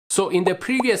So in the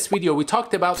previous video, we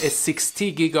talked about a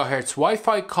 60 gigahertz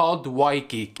Wi-Fi called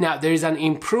WiGig. Now there is an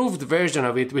improved version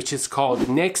of it which is called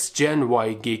Next Gen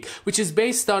WiGig, which is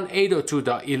based on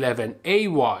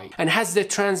 802.11ay and has the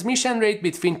transmission rate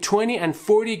between 20 and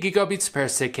 40 gigabits per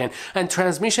second and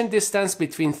transmission distance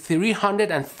between 300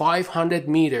 and 500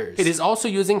 meters. It is also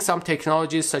using some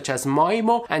technologies such as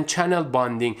MIMO and channel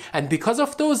bonding, and because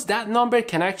of those, that number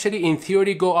can actually in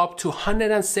theory go up to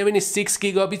 176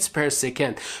 gigabits per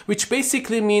second, which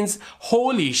basically means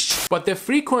holy sh. But the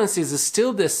frequency is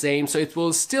still the same, so it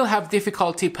will still have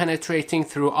difficulty penetrating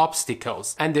through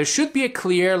obstacles, and there should be a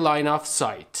clear line of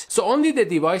sight. So only the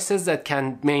devices that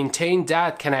can maintain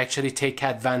that can actually take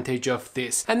advantage of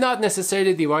this, and not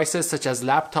necessarily devices such as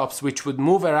laptops which would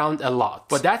move around a lot.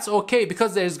 But that's okay,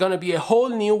 because there's gonna be a whole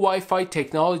new Wi-Fi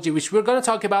technology which we're gonna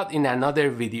talk about in another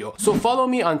video. So follow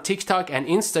me on TikTok and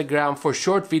Instagram for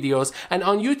short videos and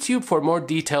on YouTube for more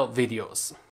detailed videos.